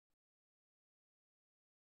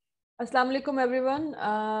Assalamu alaikum everyone.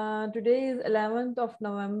 Today is 11th of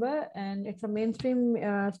November and it's a mainstream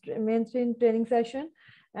training session,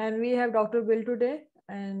 and we have Dr. Bill today.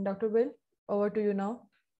 And Dr. Bill, over to you now.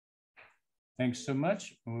 Thanks so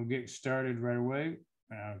much. We'll get started right away.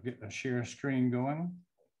 I'll get a share screen going.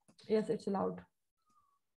 Yes, it's allowed.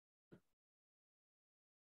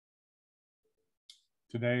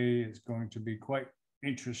 Today is going to be quite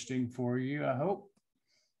interesting for you, I hope.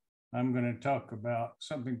 I'm going to talk about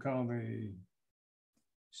something called the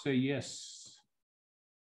Say Yes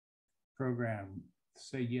program.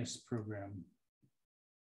 Say Yes program.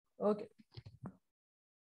 Okay.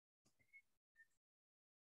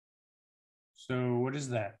 So what is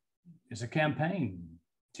that? It's a campaign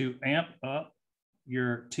to amp up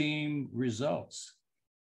your team results.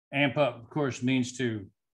 Amp up, of course, means to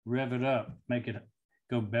rev it up, make it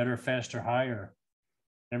go better, faster, higher.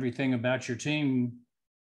 Everything about your team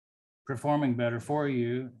performing better for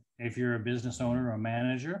you if you're a business owner or a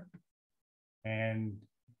manager. And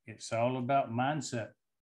it's all about mindset.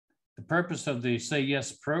 The purpose of the Say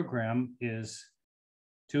Yes program is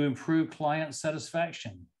to improve client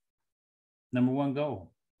satisfaction. Number one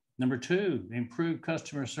goal. Number two, improve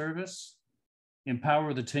customer service,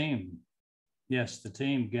 empower the team. Yes, the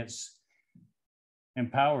team gets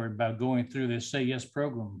empowered by going through this Say Yes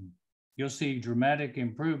program. You'll see dramatic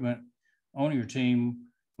improvement on your team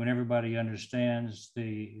when everybody understands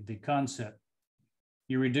the concept.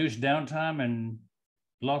 You reduce downtime and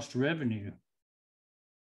lost revenue.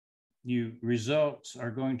 Your results are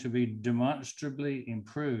going to be demonstrably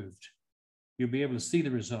improved. You'll be able to see the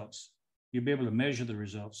results. You'll be able to measure the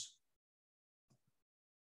results.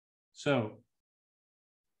 So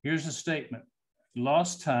here's a statement.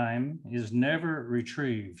 Lost time is never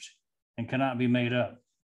retrieved and cannot be made up.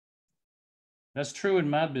 That's true in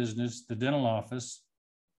my business, the dental office.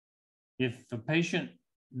 If a patient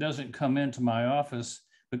doesn't come into my office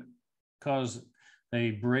because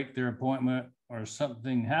they break their appointment or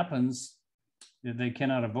something happens that they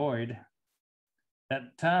cannot avoid,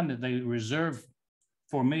 that time that they reserve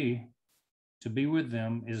for me to be with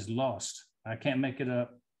them is lost. I can't make it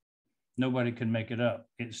up. Nobody can make it up.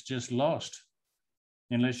 It's just lost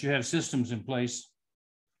unless you have systems in place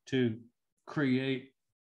to create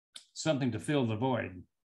something to fill the void.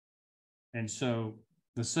 And so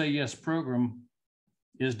the Say Yes program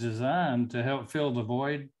is designed to help fill the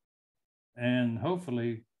void and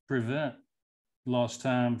hopefully prevent lost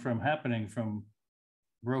time from happening from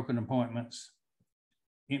broken appointments,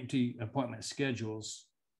 empty appointment schedules,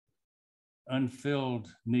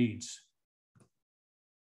 unfilled needs.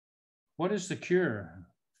 What is the cure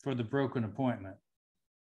for the broken appointment?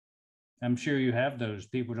 I'm sure you have those.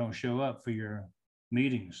 People don't show up for your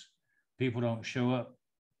meetings. People don't show up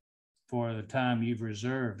for the time you've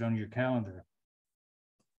reserved on your calendar.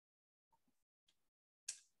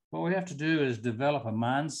 What we have to do is develop a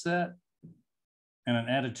mindset and an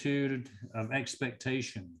attitude of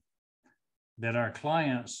expectation that our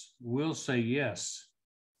clients will say yes.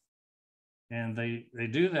 And they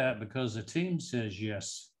do that because the team says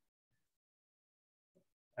yes.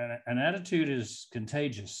 An attitude is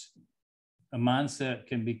contagious. A mindset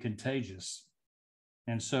can be contagious.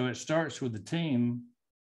 And so it starts with the team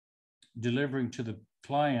delivering to the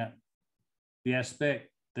client the aspect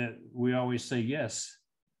that we always say yes,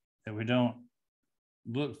 that we don't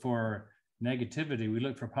look for negativity, we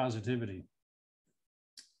look for positivity.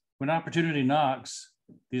 When opportunity knocks,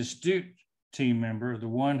 the astute team member, the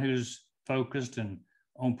one who's focused and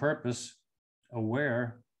on purpose,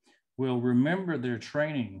 aware, will remember their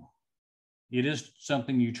training. It is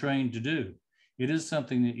something you train to do. It is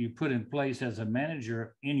something that you put in place as a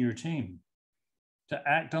manager in your team to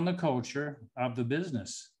act on the culture of the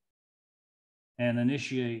business and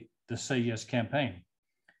initiate the Say Yes campaign.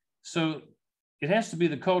 So it has to be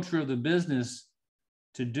the culture of the business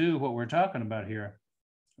to do what we're talking about here.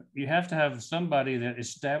 You have to have somebody that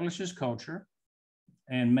establishes culture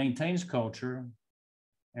and maintains culture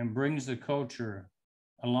and brings the culture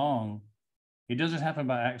along. It doesn't happen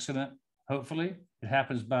by accident, hopefully. It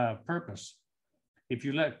happens by purpose. If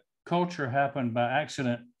you let culture happen by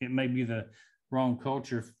accident, it may be the wrong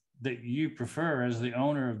culture that you prefer as the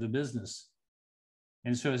owner of the business.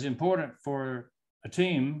 And so it's important for a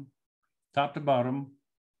team, top to bottom,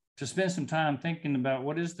 to spend some time thinking about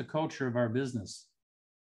what is the culture of our business.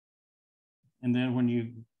 And then when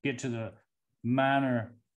you get to the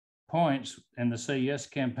minor points, and the Say Yes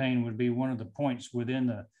campaign would be one of the points within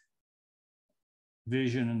the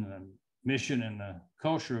vision and the mission and the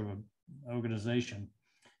culture of an organization.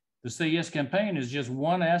 The Say Yes campaign is just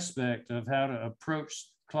one aspect of how to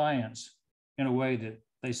approach clients in a way that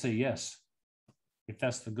they say yes. if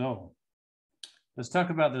that's the goal. Let's talk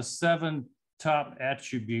about the 7 top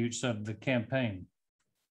attributes of the campaign.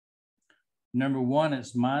 Number 1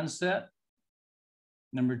 is mindset.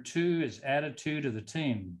 Number 2 is attitude of the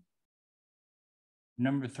team.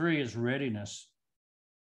 Number 3 is readiness.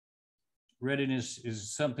 Readiness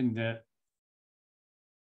is something that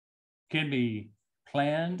can be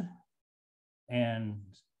planned and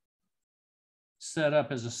set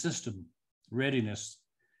up as a system. Readiness,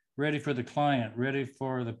 ready for the client, ready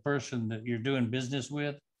for the person that you're doing business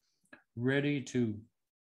with, ready to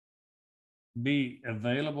be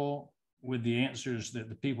available with the answers that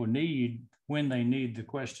the people need when they need the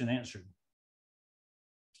question answered.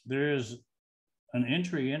 There is an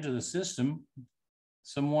entry into the system.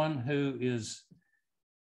 Someone who is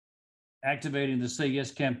activating the Say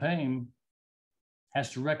Yes campaign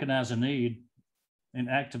has to recognize a need and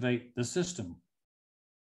activate the system.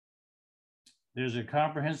 There's a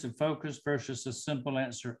comprehensive focus versus a simple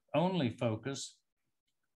answer only focus.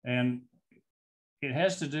 And it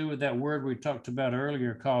has to do with that word we talked about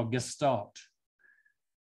earlier called gestalt.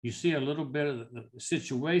 You see a little bit of the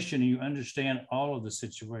situation and you understand all of the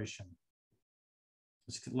situation.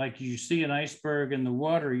 It's like you see an iceberg in the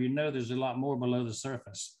water, you know there's a lot more below the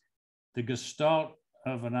surface. The gestalt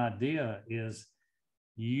of an idea is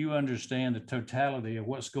you understand the totality of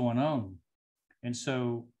what's going on. And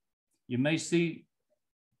so you may see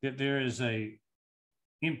that there is an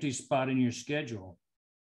empty spot in your schedule.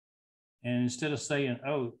 And instead of saying,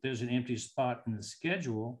 oh, there's an empty spot in the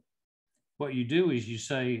schedule, what you do is you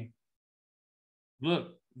say,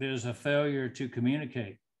 look, there's a failure to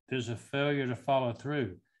communicate. There's a failure to follow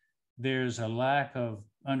through. There's a lack of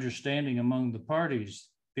understanding among the parties.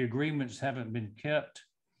 The agreements haven't been kept.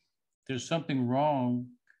 There's something wrong.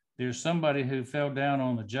 There's somebody who fell down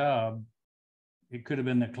on the job. It could have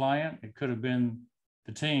been the client. It could have been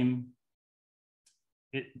the team.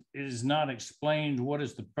 It is not explained what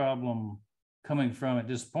is the problem coming from at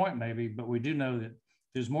this point, maybe, but we do know that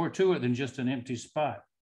there's more to it than just an empty spot.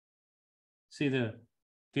 See, the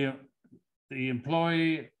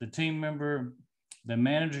employee, the team member, the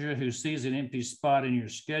manager who sees an empty spot in your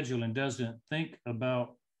schedule and doesn't think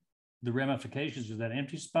about the ramifications of that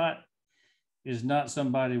empty spot is not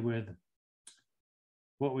somebody with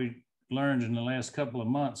what we learned in the last couple of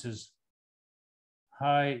months is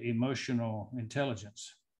high emotional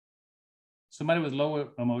intelligence. Somebody with low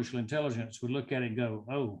emotional intelligence would look at it and go,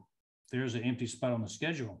 oh, there's an empty spot on the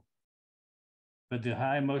schedule. But the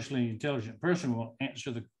high emotionally intelligent person will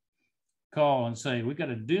answer the call and say, we got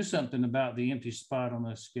to do something about the empty spot on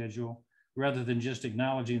the schedule rather than just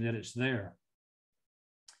acknowledging that it's there.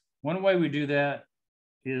 One way we do that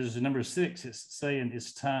is number 6, it's saying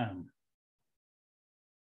it's time.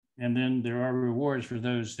 And then there are rewards for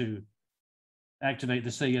those who activate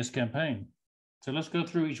the Say Yes campaign. So let's go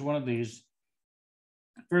through each one of these.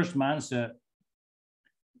 First, mindset.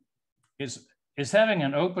 It's having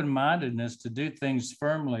an open-mindedness to do things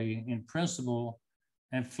firmly in principle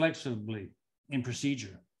and flexibly in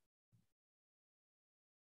procedure.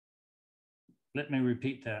 Let me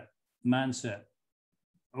repeat that. Mindset.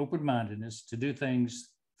 Open-mindedness to do things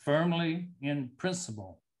firmly in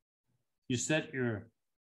principle. You set your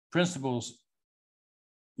principles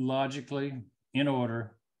logically in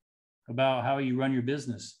order about how you run your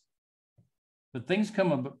business. But things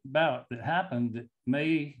come about that happen that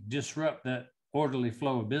may disrupt that orderly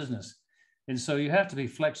flow of business. And so you have to be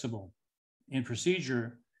flexible in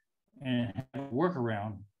procedure and have a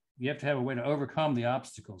workaround. You have to have a way to overcome the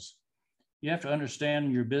obstacles. You have to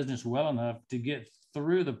understand your business well enough to get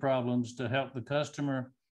through the problems to help the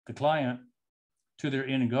customer, the client, to their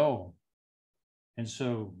end goal. And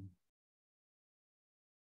so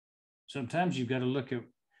sometimes you've got to look at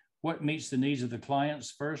what meets the needs of the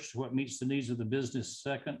clients first, what meets the needs of the business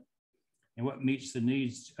second, and what meets the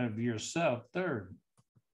needs of yourself third.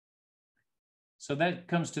 So that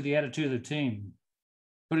comes to the attitude of the team.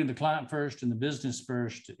 Putting the client first and the business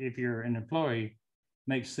first, if you're an employee,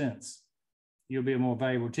 makes sense. You'll be a more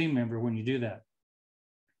valuable team member when you do that.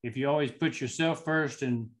 If you always put yourself first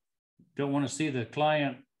and don't want to see the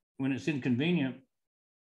client when it's inconvenient,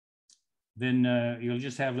 then you'll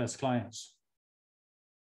just have less clients.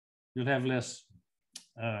 You'll have less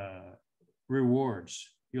rewards.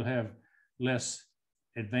 You'll have less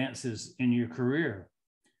advances in your career.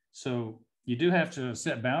 So you do have to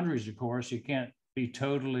set boundaries, of course. You can't be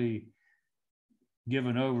totally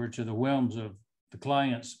given over to the whims of the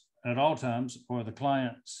clients at all times, or the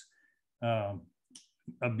clients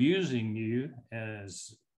abusing you,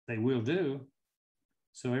 as they will do.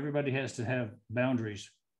 So everybody has to have boundaries,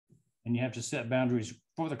 and you have to set boundaries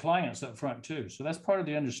for the clients up front too. So that's part of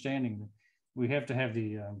the understanding. we have to have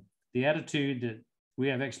the attitude that we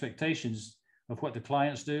have expectations of what the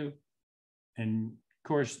clients do. And of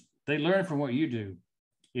course, they learn from what you do.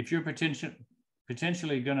 If you're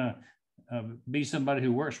potentially going to be somebody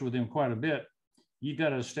who works with them quite a bit, you've got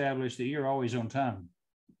to establish that you're always on time,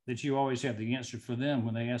 that you always have the answer for them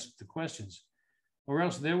when they ask the questions, or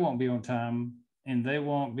else they won't be on time and they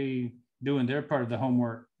won't be doing their part of the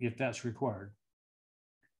homework if that's required.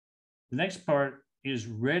 The next part is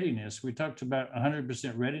readiness. We talked about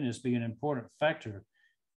 100% readiness being an important factor.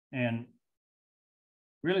 And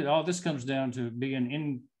really all this comes down to being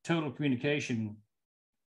in total communication.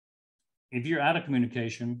 If you're out of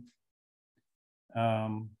communication,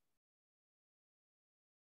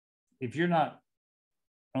 if you're not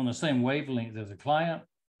on the same wavelength as the client,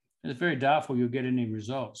 it's very doubtful you'll get any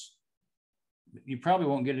results. You probably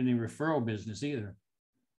won't get any referral business either.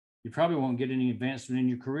 You probably won't get any advancement in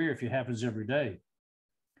your career if it happens every day.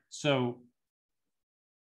 So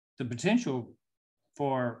the potential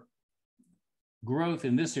for growth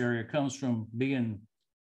in this area comes from being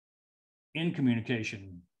in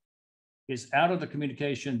communication. It's out of the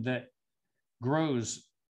communication that grows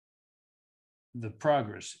the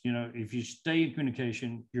progress. You know, if you stay in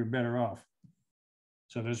communication, you're better off.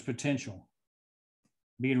 So there's potential.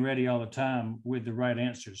 Being ready all the time with the right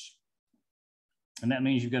answers. And that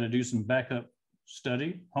means you've got to do some backup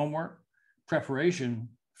study, homework, preparation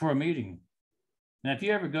for a meeting. Now, if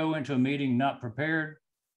you ever go into a meeting not prepared,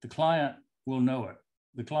 the client will know it.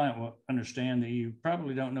 The client will understand that you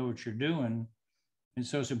probably don't know what you're doing. And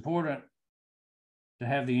so it's important to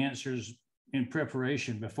have the answers in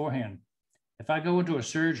preparation beforehand. If I go into a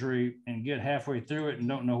surgery and get halfway through it and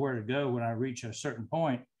don't know where to go when I reach a certain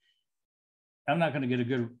point, I'm not going to get a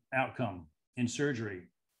good outcome in surgery.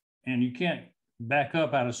 And you can't back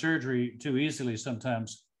up out of surgery too easily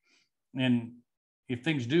sometimes. And if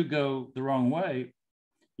things do go the wrong way,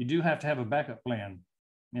 you do have to have a backup plan.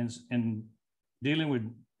 And dealing with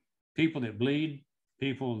people that bleed,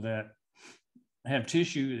 people that have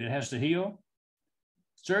tissue that has to heal,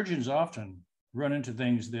 surgeons often run into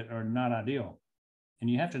things that are not ideal, and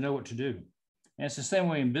you have to know what to do. And it's the same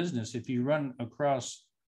way in business. If you run across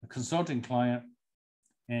a consulting client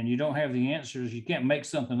and you don't have the answers, you can't make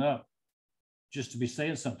something up just to be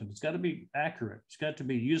saying something. It's got to be accurate. It's got to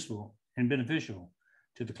be useful and beneficial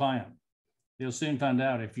to the client. They'll soon find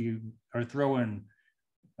out if you are throwing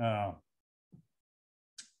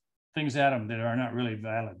things at them that are not really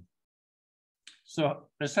valid. So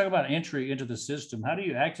let's talk about entry into the system. How do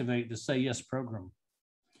you activate the Say Yes program?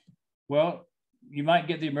 Well, you might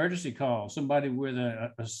get the emergency call, somebody with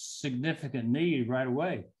a significant need right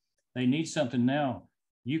away. They need something now.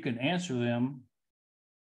 You can answer them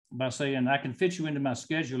by saying, I can fit you into my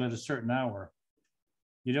schedule at a certain hour.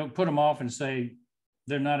 You don't put them off and say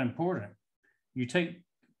they're not important. You take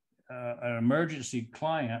an emergency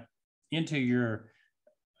client into your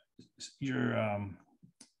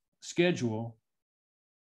schedule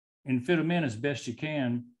and fit them in as best you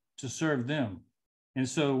can to serve them. And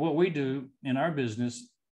so what we do in our business,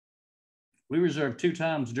 we reserve 2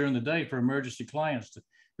 times during the day for emergency clients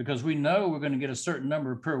because we know we're going to get a certain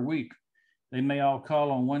number per week. They may all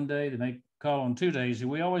call on one day, they may call on 2 days,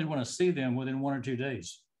 and we always want to see them within 1 or 2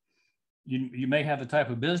 days. You may have the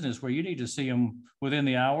type of business where you need to see them within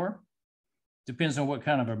the hour. Depends on what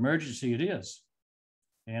kind of emergency it is.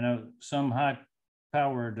 You know, some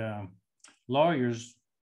high-powered lawyers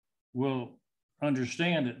will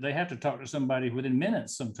understand that they have to talk to somebody within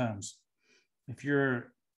minutes sometimes. If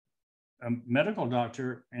you're a medical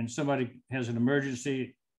doctor and somebody has an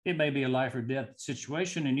emergency, it may be a life or death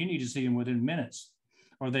situation and you need to see them within minutes,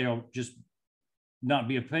 or they'll just not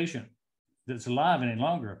be a patient that's alive any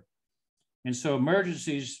longer. And so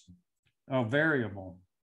emergencies are variable.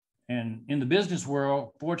 And in the business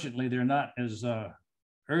world, fortunately, they're not as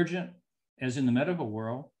urgent as in the medical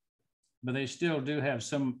world, but they still do have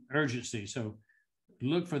some urgency. So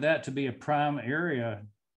look for that to be a prime area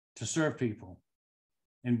to serve people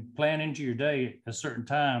and plan into your day a certain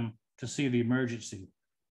time to see the emergency.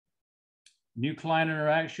 New client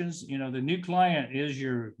interactions, you know, the new client is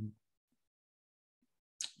your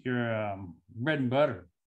bread and butter.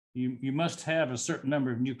 You must have a certain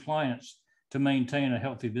number of new clients to maintain a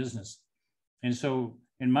healthy business. And so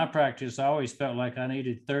in my practice, I always felt like I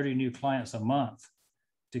needed 30 new clients a month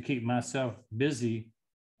to keep myself busy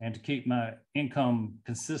and to keep my income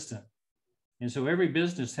consistent. And so every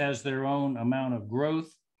business has their own amount of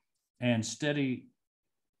growth and steady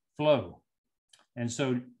flow. And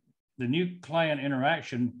so the new client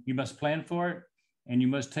interaction, you must plan for it and you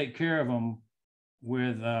must take care of them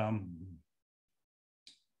with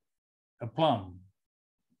aplomb.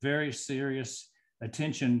 very serious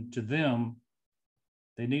attention to them.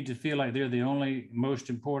 They need to feel like they're the only most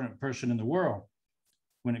important person in the world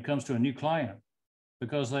when it comes to a new client,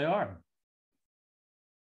 because they are.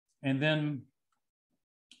 And then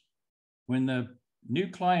when the new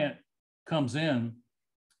client comes in,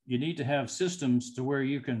 you need to have systems to where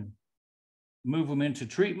you can move them into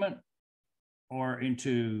treatment or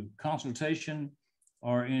into consultation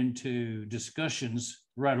or into discussions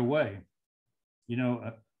right away. You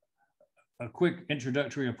know, a quick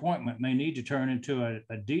introductory appointment may need to turn into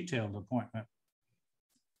a detailed appointment.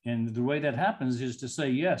 And the way that happens is to say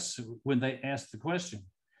yes when they ask the question.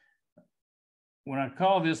 When I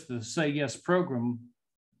call this the Say Yes program,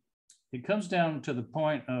 it comes down to the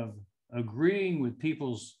point of agreeing with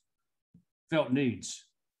people's felt needs.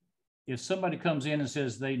 If somebody comes in and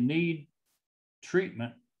says they need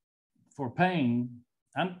treatment for pain,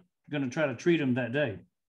 I'm going to try to treat them that day.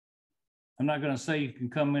 I'm not going to say you can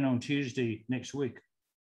come in on Tuesday next week.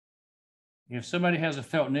 If somebody has a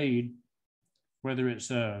felt need, whether it's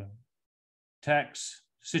a tax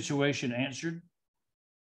situation answered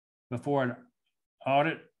before an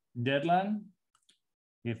audit deadline,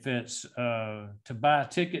 if it's to buy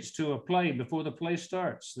tickets to a play before the play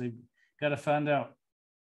starts, they've got to find out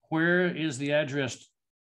where is the address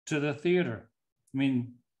to the theater. I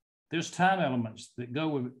mean, there's time elements that go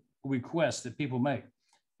with requests that people make.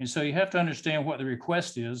 And so you have to understand what the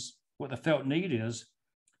request is, what the felt need is,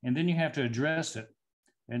 and then you have to address it.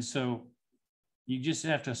 And so you just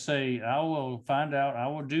have to say, I will find out, I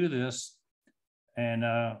will do this, and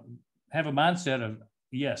have a mindset of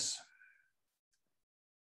yes.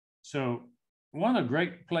 So one of the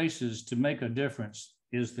great places to make a difference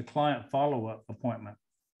is the client follow-up appointment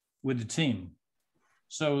with the team.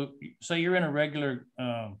 So say you're in a regular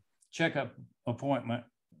checkup appointment,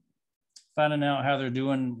 finding out how they're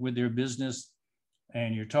doing with their business,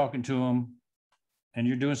 and you're talking to them and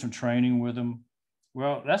you're doing some training with them.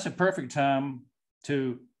 Well, that's a perfect time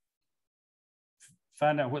to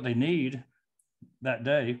find out what they need that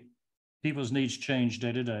day. People's needs change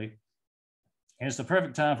day to day. And it's the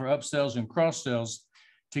perfect time for upsells and cross sells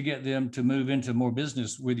to get them to move into more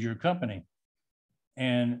business with your company.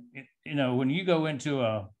 And, you know, when you go into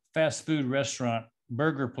a fast food restaurant,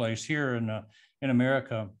 burger place here in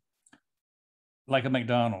America, like a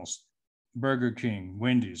McDonald's, Burger King,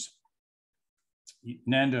 Wendy's,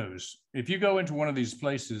 Nando's, if you go into one of these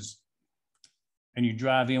places and you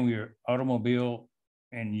drive in with your automobile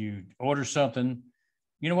and you order something,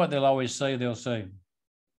 you know what they'll always say? They'll say,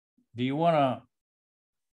 do you want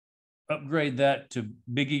to upgrade that to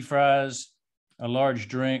biggie fries, a large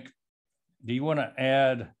drink? Do you want to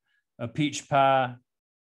add a peach pie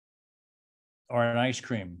or an ice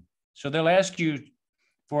cream? So they'll ask you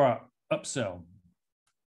for an upsell.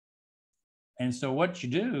 And so what you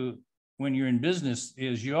do when you're in business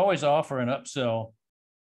is you always offer an upsell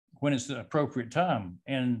when it's the appropriate time.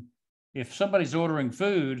 And if somebody's ordering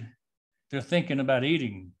food, they're thinking about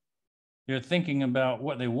eating. They're thinking about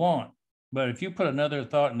what they want. But if you put another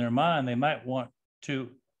thought in their mind, they might want to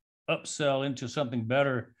upsell into something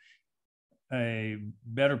better, a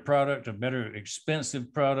better product, a better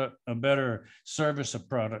expensive product, a better service of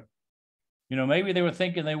product. You know, maybe they were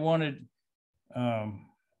thinking they wanted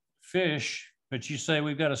fish, but you say,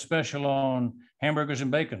 we've got a special on hamburgers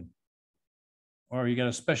and bacon, or you got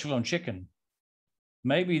a special on chicken.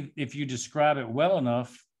 Maybe if you describe it well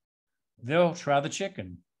enough, they'll try the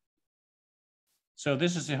chicken. So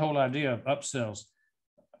this is the whole idea of upsells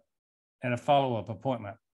and a follow-up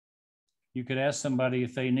appointment. You could ask somebody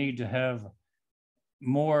if they need to have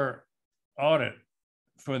more audit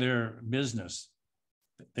for their business.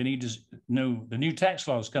 They need to know the new tax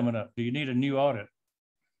law is coming up. Do you need a new audit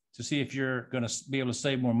to see if you're going to be able to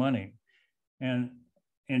save more money? And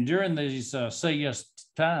during these say yes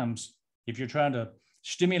times, if you're trying to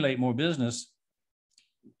stimulate more business,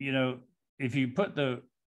 you know, if you put the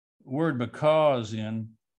word because in,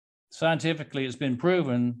 scientifically it's been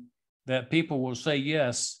proven that people will say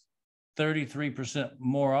yes 33%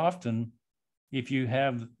 more often if you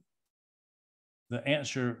have the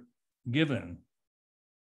answer given,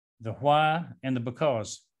 the why and the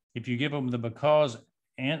because. If you give them the because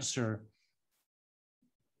answer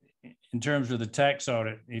in terms of the tax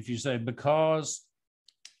audit, if you say because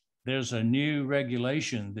there's a new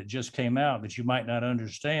regulation that just came out that you might not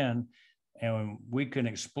understand, and we can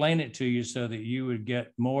explain it to you so that you would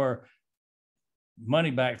get more money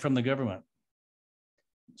back from the government.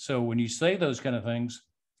 So when you say those kind of things,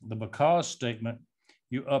 the because statement,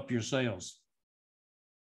 you up your sales.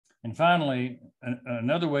 And finally,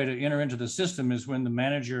 another way to enter into the system is when the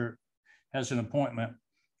manager has an appointment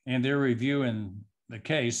and they're reviewing the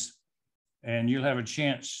case, and you'll have a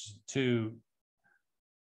chance to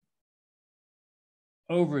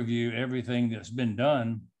overview everything that's been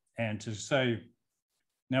done and to say,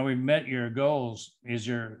 now we've met your goals. Is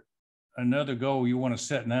there another goal you want to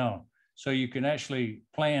set now? So you can actually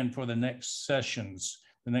plan for the next sessions,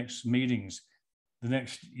 the next meetings, the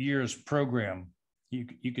next year's program.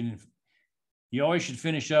 You always should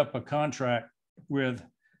finish up a contract with,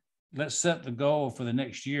 let's set the goal for the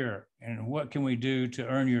next year and what can we do to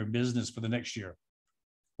earn your business for the next year?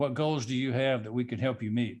 What goals do you have that we can help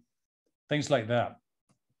you meet? Things like that.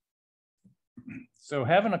 So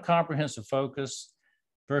having a comprehensive focus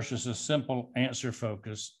versus a simple answer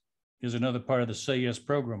focus is another part of the Say Yes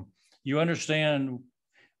program. You understand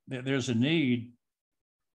that there's a need,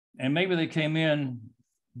 and maybe they came in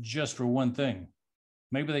just for one thing.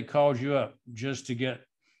 Maybe they called you up just to get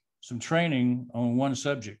some training on one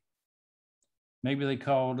subject. Maybe they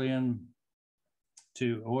called in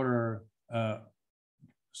to order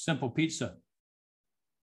simple pizza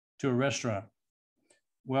to a restaurant.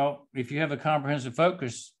 Well, if you have a comprehensive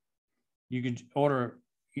focus, you could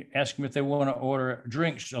ask them if they want to order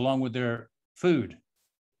drinks along with their food.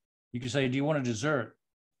 You can say, do you want a dessert?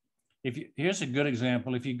 Here's a good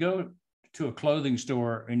example. If you go to a clothing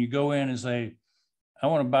store and you go in and say, I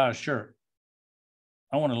want to buy a shirt.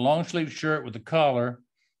 I want a long sleeve shirt with a collar,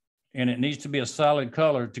 and it needs to be a solid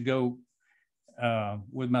color to go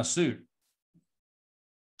with my suit.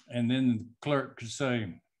 And then the clerk could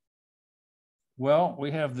say, well,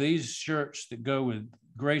 we have these shirts that go with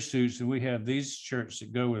gray suits, and we have these shirts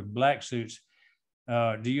that go with black suits.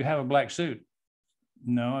 Do you have a black suit?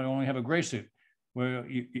 No, I only have a gray suit. Well,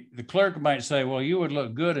 the clerk might say, well, you would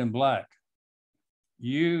look good in black.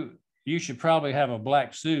 You should probably have a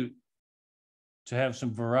black suit to have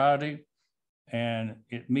some variety, and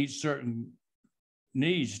it meets certain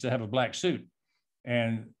needs to have a black suit.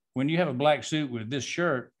 And when you have a black suit with this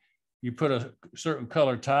shirt, you put a certain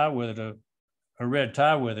color tie with it, a red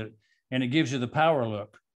tie with it, and it gives you the power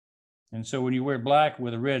look. And so when you wear black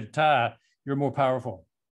with a red tie, you're more powerful.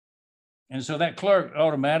 And so that clerk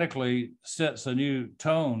automatically sets a new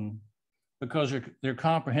tone because they're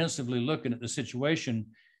comprehensively looking at the situation,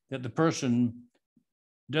 that the person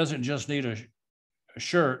doesn't just need a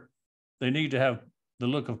shirt, they need to have the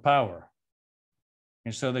look of power.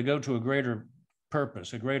 And so they go to a greater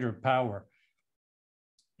purpose, a greater power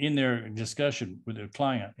in their discussion with their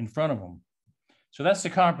client in front of them. So that's the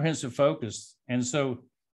comprehensive focus. And so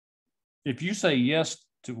if you say yes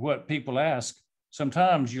to what people ask,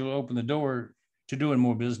 sometimes you'll open the door to doing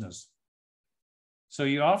more business. So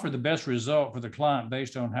you offer the best result for the client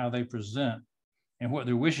based on how they present and what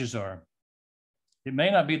their wishes are. It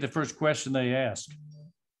may not be the first question they ask,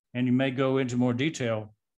 and you may go into more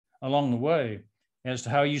detail along the way as to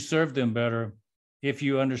how you serve them better if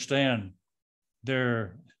you understand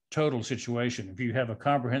their total situation, if you have a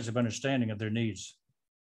comprehensive understanding of their needs.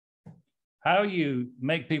 How you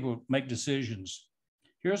make people make decisions.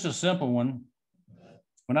 Here's a simple one.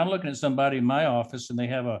 When I'm looking at somebody in my office and they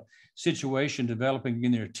have a situation developing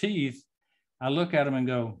in their teeth, I look at them and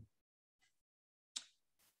go,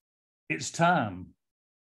 it's time.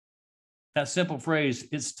 That simple phrase,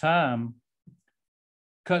 it's time,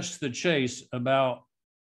 cuts to the chase about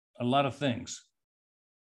a lot of things.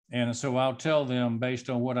 And so I'll tell them based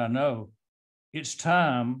on what I know, it's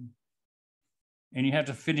time. And you have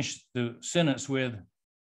to finish the sentence with,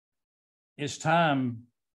 it's time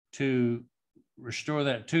to restore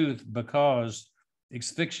that tooth because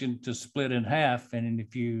it's fixing to split in half. And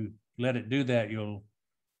if you let it do that, you'll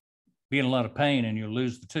be in a lot of pain and you'll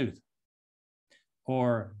lose the tooth.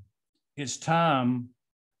 Or it's time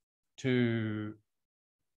to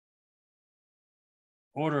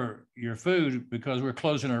order your food because we're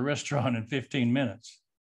closing our restaurant in 15 minutes.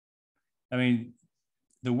 I mean,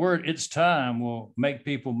 the word it's time will make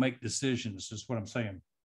people make decisions, is what I'm saying.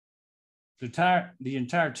 The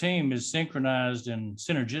entire team is synchronized and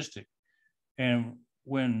synergistic. And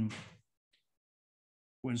when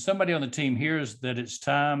somebody on the team hears that it's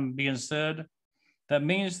time being said, that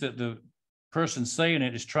means that the person saying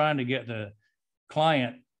it is trying to get the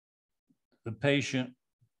client, the patient,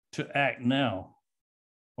 to act now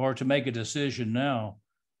or to make a decision now.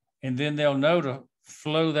 And then they'll know to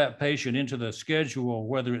flow that patient into the schedule,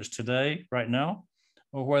 whether it's today, right now,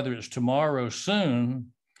 or whether it's tomorrow,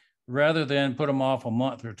 soon, rather than put them off a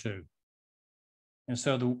month or two. And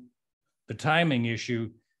so the timing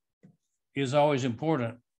issue is always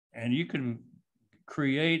important. And you can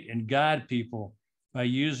create and guide people by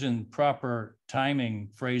using proper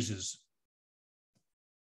timing phrases.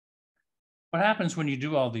 What happens when you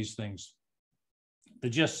do all these things? the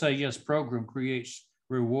Just Say Yes program creates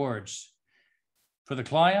rewards. For the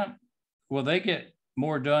client, well, they get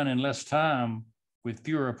more done in less time with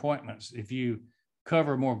fewer appointments if you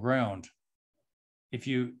cover more ground. If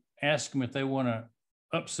you ask them if they want to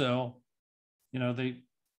upsell, you know,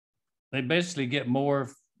 they basically get more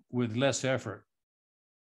with less effort.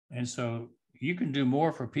 And so you can do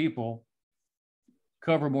more for people,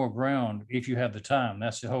 cover more ground if you have the time.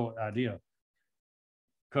 That's the whole idea.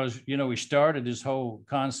 Because, you know, we started this whole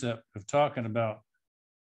concept of talking about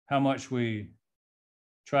how much we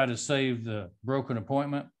try to save the broken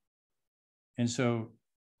appointment. And so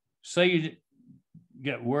say you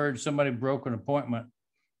get word somebody broke an appointment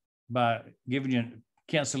by giving you a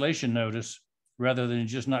cancellation notice rather than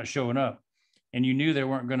just not showing up, and you knew they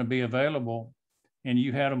weren't going to be available and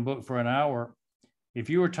you had them booked for an hour. If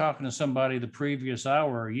you were talking to somebody the previous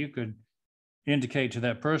hour, you could indicate to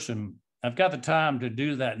that person, I've got the time to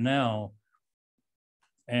do that now,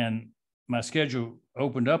 and my schedule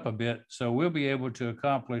opened up a bit, so we'll be able to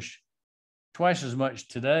accomplish twice as much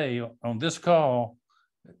today on this call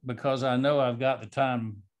because I know I've got the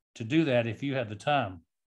time to do that if you have the time.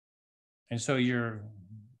 And so you're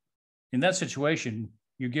in that situation,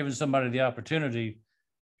 you're giving somebody the opportunity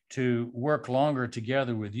to work longer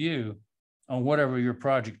together with you on whatever your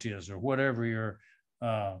project is or whatever your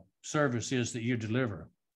service is that you deliver.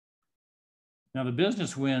 Now, the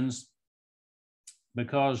business wins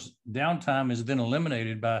because downtime is then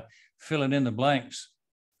eliminated by filling in the blanks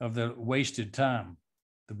of the wasted time,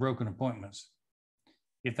 the broken appointments.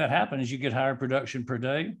 If that happens, you get higher production per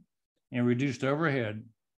day and reduced overhead.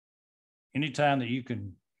 Anytime that you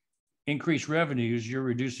can increase revenues, you're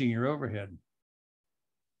reducing your overhead.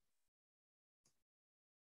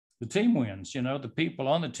 The team wins, you know, the people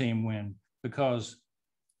on the team win because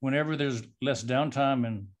whenever there's less downtime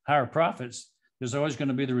and higher profits, there's always going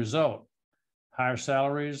to be the result. Higher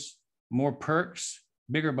salaries, more perks,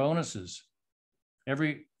 bigger bonuses.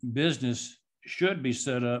 Every business should be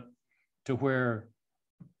set up to where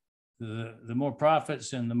the more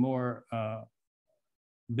profits and the more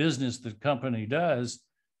business the company does,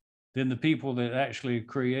 then the people that actually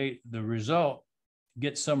create the result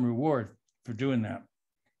get some reward for doing that.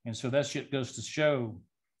 And so that shit goes to show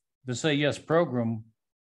the Say Yes program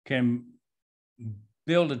can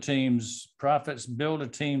build a team's profits, build a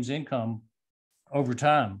team's income over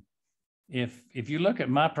time. If you look at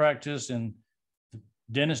my practice and the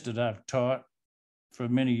dentists that I've taught for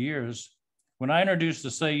many years, when I introduced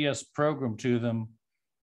the Say Yes program to them,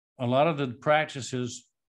 a lot of the practices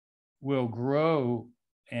will grow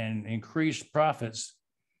and increase profits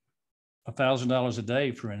 $1,000 a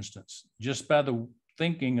day, for instance, just by the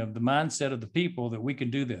thinking of the mindset of the people that we can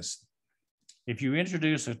do this. If you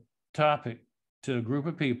introduce a topic to a group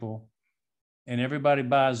of people and everybody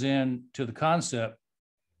buys in to the concept,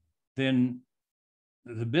 then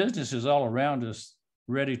the business is all around us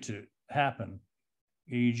ready to happen.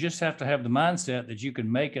 You just have to have the mindset that you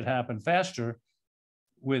can make it happen faster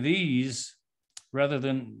with ease rather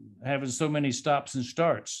than having so many stops and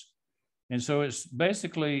starts. And so it's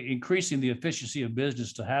basically increasing the efficiency of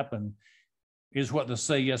business to happen is what the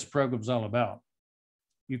Say Yes program is all about.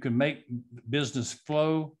 You can make business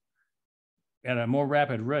flow at a more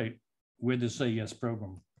rapid rate with the Say Yes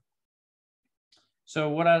program. So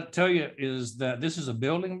what I tell you is that this is a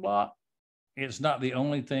building block. It's not the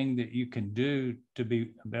only thing that you can do to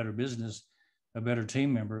be a better business, a better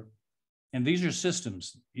team member. And these are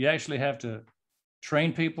systems. You actually have to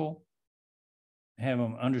train people, have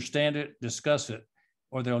them understand it, discuss it,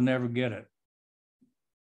 or they'll never get it.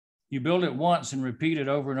 You build it once and repeat it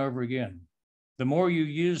over and over again. The more you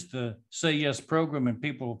use the Say Yes program and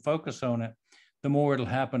people focus on it, the more it'll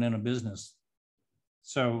happen in a business.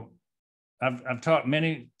 So I've taught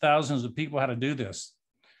many thousands of people how to do this.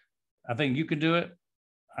 I think you can do it.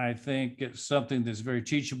 I think it's something that's very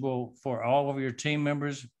teachable for all of your team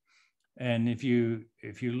members. And if you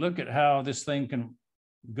look at how this thing can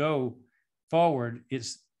go forward,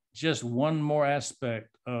 it's just one more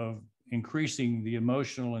aspect of increasing the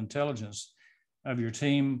emotional intelligence of your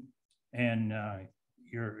team, and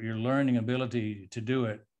your learning ability to do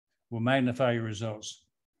it will magnify your results.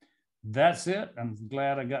 That's it. I'm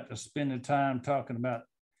glad I got to spend the time talking about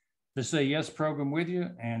the Say Yes program with you,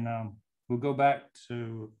 and we'll go back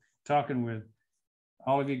to talking with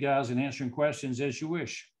all of you guys and answering questions as you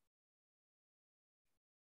wish.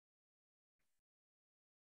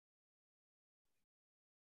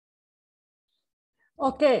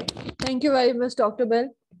 Okay, thank you very much, Dr. Bell.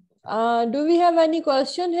 Do we have any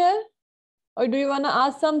question here, or do you want to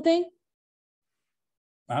ask something?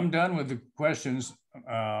 I'm done with the questions.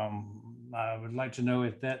 I would like to know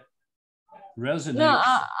if that resonates. No,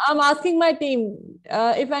 I'm asking my team.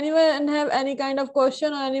 If anyone have any kind of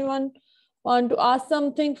question or anyone want to ask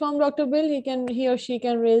something from Dr. Bill, he or she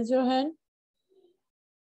can raise your hand.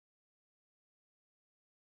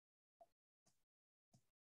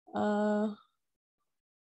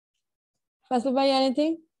 Faisal bhai,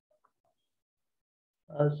 anything?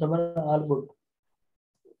 Samar, all good.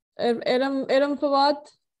 Eram Fawad,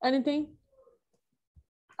 anything?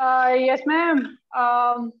 Yes, ma'am.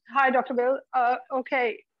 Hi, Dr. Bill.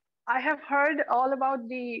 Okay, I have heard all about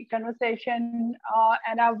the conversation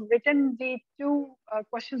and I've written the two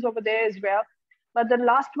questions over there as well. But the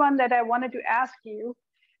last one that I wanted to ask you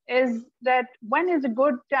is that when is a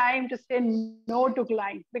good time to say no to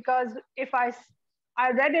client? Because if I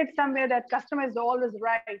read it somewhere that customer is always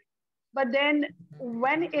right, but then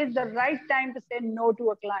when is the right time to say no to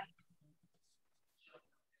a client?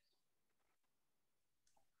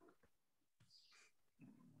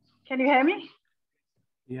 Can you hear me?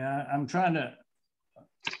 Yeah, I'm trying to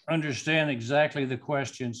understand exactly the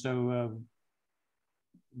question. So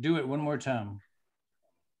do it one more time.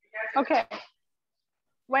 Okay.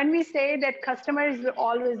 When we say that customer is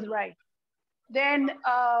always right, then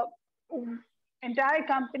entire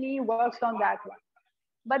company works on that one.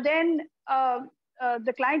 But then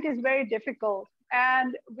the client is very difficult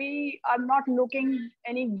and we are not looking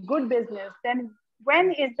any good business. Then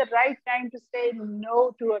when is the right time to say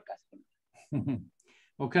no to a customer?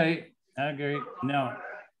 Okay, I agree. Now,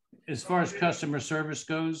 as far as customer service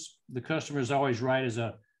goes, the customer is always right as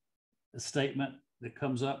a statement that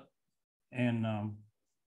comes up. And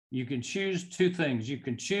you can choose two things. You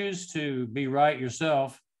can choose to be right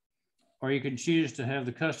yourself, or you can choose to have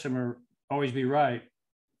the customer always be right.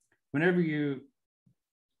 Whenever you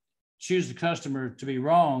choose the customer to be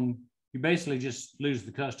wrong, you basically just lose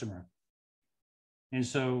the customer. And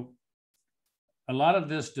so a lot of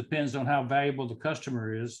this depends on how valuable the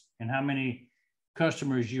customer is and how many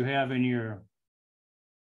customers you have in your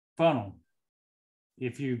funnel.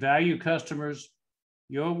 If you value customers,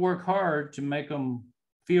 you'll work hard to make them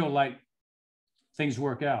feel like things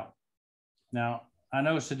work out. Now, I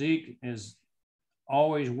know Siddique is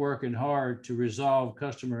always working hard to resolve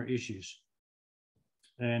customer issues.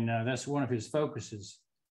 And that's one of his focuses,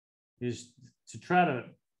 is to try to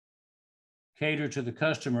cater to the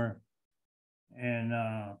customer and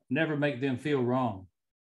never make them feel wrong.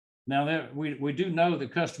 Now, we do know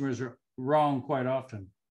that customers are wrong quite often,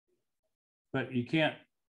 but you can't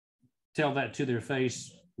tell that to their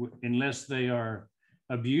face unless they are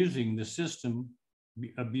abusing the system,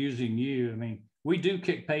 abusing you. I mean, we do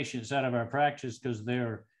kick patients out of our practice because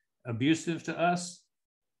they're abusive to us.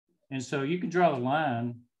 And so you can draw the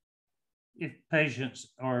line if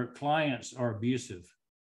patients or clients are abusive.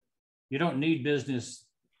 You don't need business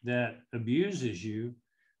that abuses you,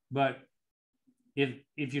 but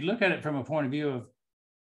if you look at it from a point of view of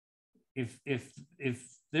if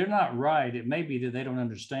they're not right, it may be that they don't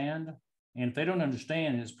understand. And if they don't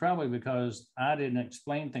understand, it's probably because I didn't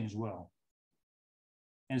explain things well.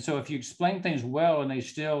 And so if you explain things well and they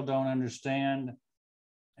still don't understand,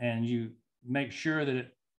 and you make sure that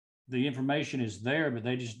the information is there, but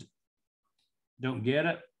they just don't get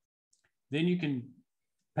it, then you can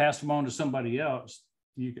pass them on to somebody else.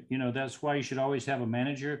 You know, that's why you should always have a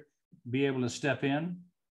manager be able to step in.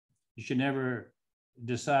 You should never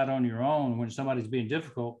decide on your own when somebody's being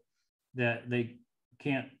difficult that they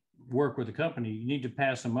can't work with the company. You need to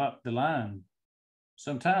pass them up the line.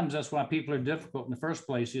 Sometimes that's why people are difficult in the first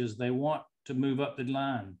place, is they want to move up the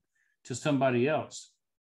line to somebody else.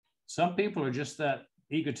 Some people are just that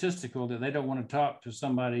egotistical that they don't want to talk to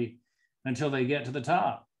somebody until they get to the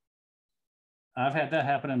top. I've had that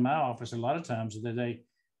happen in my office a lot of times, that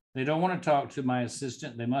they don't want to talk to my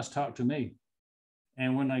assistant. They must talk to me.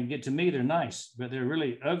 And when they get to me, they're nice, but they're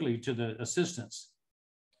really ugly to the assistants.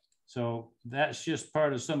 So that's just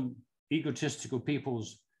part of some egotistical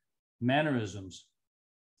people's mannerisms.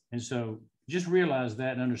 And so just realize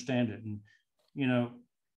that and understand it. And, you know,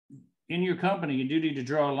 in your company, you do need to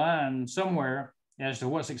draw a line somewhere as to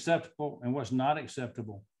what's acceptable and what's not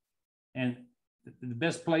acceptable. And the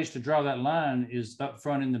best place to draw that line is up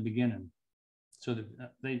front in the beginning, so that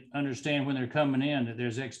they understand when they're coming in that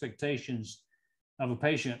there's expectations of a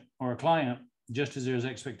patient or a client, just as there's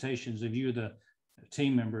expectations of you, the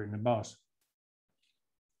team member and the boss.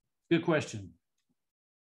 Good question.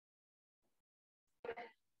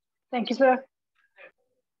 Thank you, sir.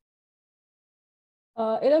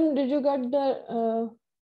 Iram, did you get the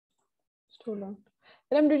hold on.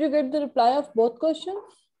 Iram, did you get the reply of both questions?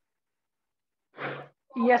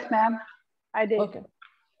 Yes, ma'am, I did. Okay.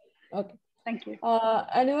 Okay. Thank you.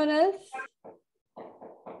 Anyone else?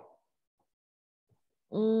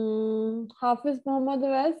 Hafiz Muhammad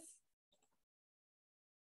Awais.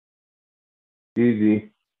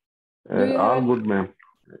 Easy. Do you All have good, ma'am.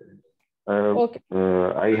 okay.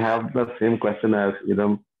 I have the same question as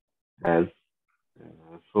Idam has.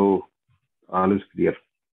 So all is clear.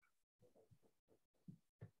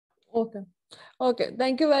 Okay. Okay.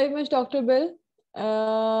 Thank you very much, Dr. Bill.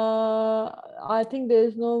 I think there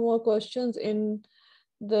is no more questions in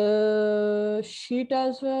the sheet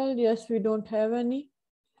as well. Yes, we don't have any.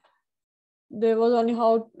 There was only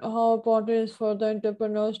how important is for the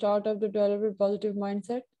entrepreneur startup to develop a positive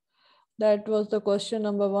mindset. That was the question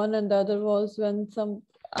number one, and the other was when some.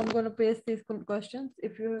 I'm going to paste these questions.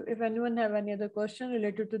 If anyone have any other question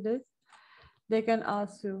related to this, they can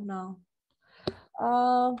ask you now.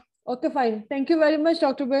 Okay, fine. Thank you very much,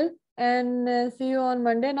 Dr. Bill, and see you on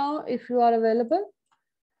Monday now if you are available.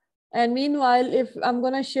 And meanwhile, if I'm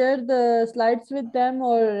going to share the slides with them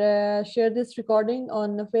or share this recording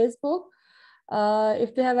on Facebook,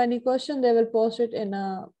 if they have any question, they will post it in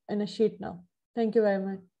a sheet now. Thank you very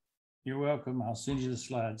much. You're welcome. I'll send you the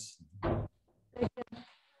slides.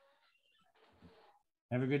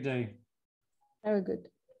 Have a good day. Have a good.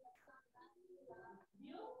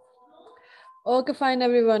 Okay, fine,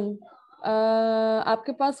 everyone.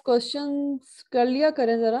 आपके पास questions कर लिया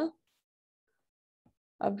करें जरा.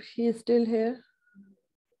 He is still here.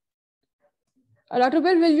 Dr.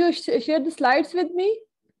 Bill, will you share the slides with me?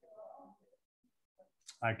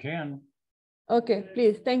 I can. Okay,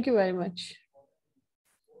 please. Thank you very much.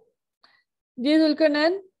 Ji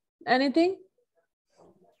Zulkarnain, anything?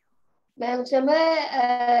 Ma'am,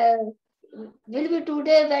 will be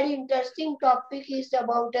today very interesting topic is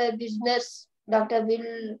about business. Dr.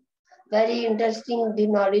 Will very interesting the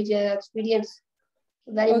knowledge experience.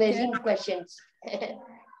 Very amazing questions.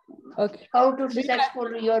 Okay. How to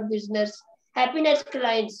successful your business. Happiness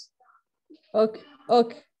clients. Okay.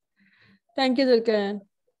 Okay. Thank you, Zulkarnain.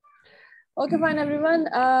 Okay, fine, everyone.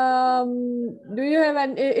 Do you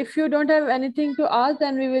have if you don't have anything to ask,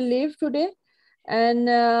 then we will leave today. And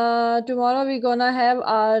tomorrow we're gonna have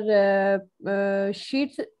our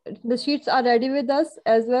sheets. The sheets are ready with us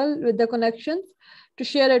as well with the connections to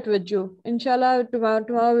share it with you. Inshallah,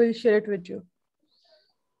 tomorrow we'll share it with you.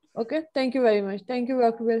 Okay, thank you very much. Thank you,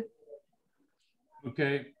 Dr. Bill.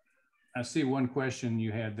 Okay, I see one question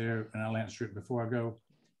you had there, and I'll answer it before I go.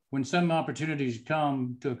 When some opportunities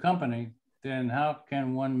come to a company, then how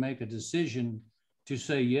can one make a decision to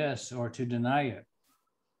say yes or to deny it?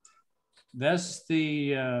 That's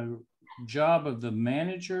the job of the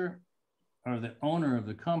manager or the owner of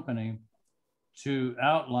the company to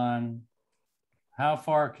outline how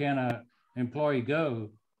far can an employee go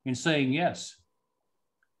in saying yes.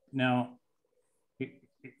 Now,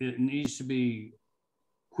 it needs to be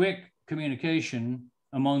quick communication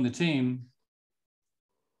among the team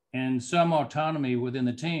and some autonomy within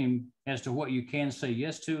the team as to what you can say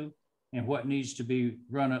yes to and what needs to be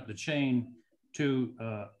run up the chain to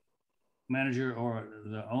manager or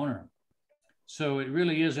the owner. So it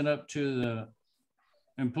really isn't up to the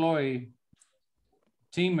employee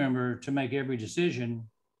team member to make every decision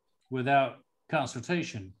without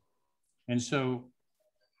consultation. And so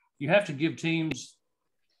you have to give teams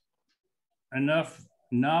enough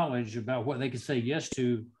knowledge about what they can say yes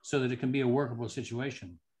to so that it can be a workable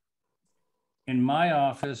situation. In my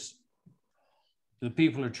office, the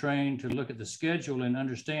people are trained to look at the schedule and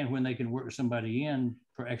understand when they can work somebody in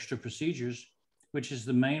for extra procedures, which is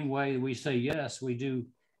the main way we say yes. We do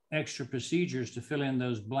extra procedures to fill in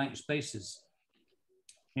those blank spaces.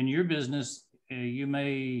 In your business, you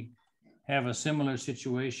may have a similar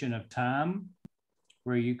situation of time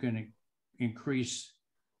where you can increase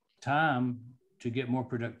time to get more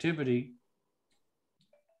productivity.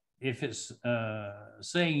 If it's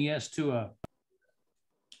saying yes to a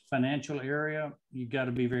financial area, you got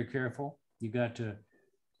to be very careful. You got to,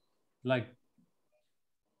 like,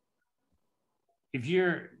 if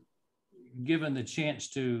you're given the chance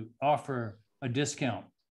to offer a discount,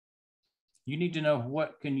 you need to know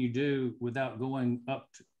what can you do without going up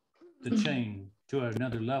the chain to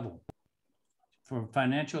another level. For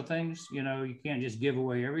financial things, you know, you can't just give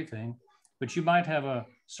away everything, but you might have a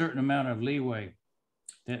certain amount of leeway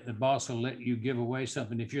that the boss will let you give away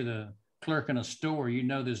something. If you're the clerk in a store, you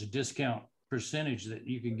know there's a discount percentage that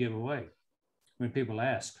you can give away when people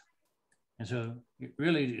ask. And so it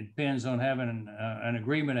really depends on having an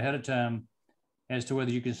agreement ahead of time as to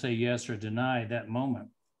whether you can say yes or deny that moment.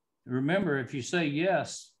 Remember, if you say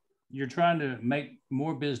yes, you're trying to make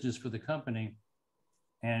more business for the company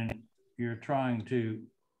and you're trying to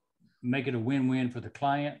make it a win-win for the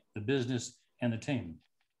client, the business, and the team.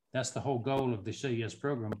 That's the whole goal of the Say Yes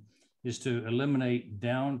program. is to eliminate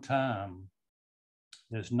downtime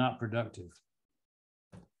that's not productive.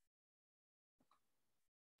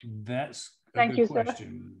 That's a good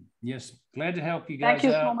question. Sir. Yes, glad to help you guys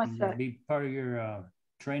out. So much, sir. Be part of your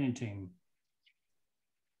training team.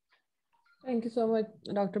 Thank you so much,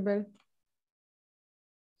 Dr. Bill.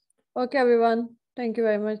 Okay, everyone. Thank you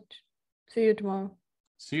very much. See you tomorrow.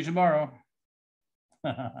 See you tomorrow.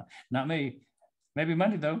 Not me. Maybe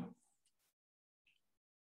Monday, though.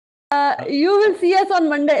 You will see us on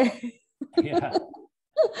Monday. Yeah.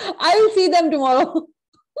 I will see them tomorrow.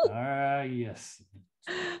 Yes.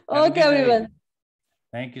 Okay, everyone.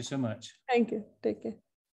 Thank you so much. Thank you. Take care.